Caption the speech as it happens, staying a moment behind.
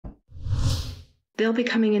they'll be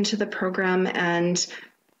coming into the program and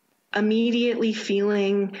immediately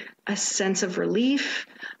feeling a sense of relief,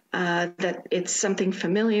 that it's something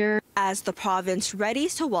familiar. As the province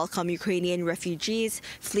readies to welcome Ukrainian refugees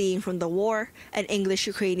fleeing from the war, an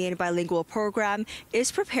English-Ukrainian bilingual program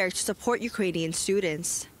is prepared to support Ukrainian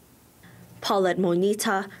students. Paulette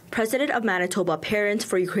Monita, president of Manitoba Parents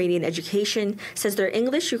for Ukrainian Education, says their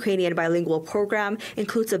English-Ukrainian bilingual program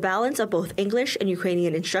includes a balance of both English and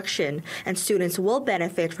Ukrainian instruction, and students will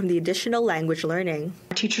benefit from the additional language learning.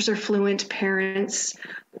 Teachers are fluent, parents,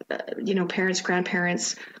 parents,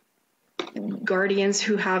 grandparents, guardians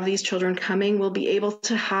who have these children coming will be able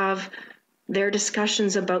to have their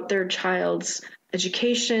discussions about their child's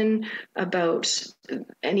education, about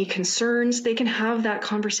any concerns. They can have that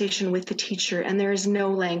conversation with the teacher, and there is no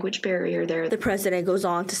language barrier there. The president goes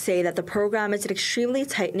on to say that the program is an extremely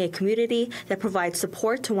tight-knit community that provides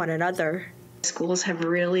support to one another. Schools have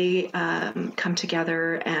really come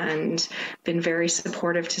together and been very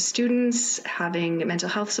supportive to students, having mental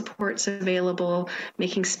health supports available,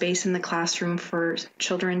 making space in the classroom for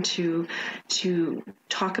children to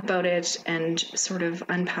talk about it and sort of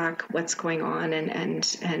unpack what's going on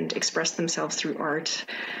and express themselves through art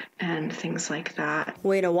and things like that.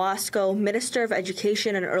 Breanna Marcelo, Minister of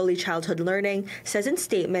Education and Early Childhood Learning, says in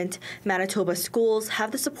statement, Manitoba schools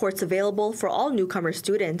have the supports available for all newcomer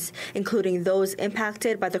students, including those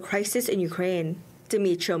impacted by the crisis in Ukraine.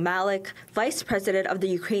 Dmitry Malik, Vice President of the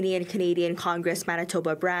Ukrainian-Canadian Congress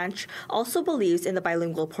Manitoba branch, also believes in the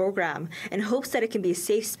bilingual program and hopes that it can be a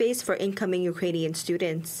safe space for incoming Ukrainian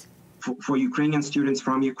students. For Ukrainian students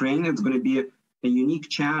from Ukraine, it's going to be a unique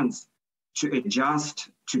chance to adjust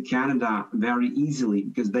to Canada very easily,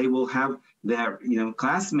 because they will have their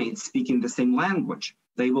classmates speaking the same language.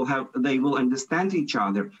 They will understand each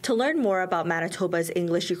other. To learn more about Manitoba's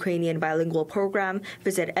English-Ukrainian bilingual program,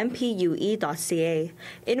 visit mpue.ca.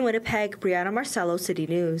 In Winnipeg, Breanna Marcelo, City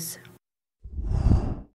News.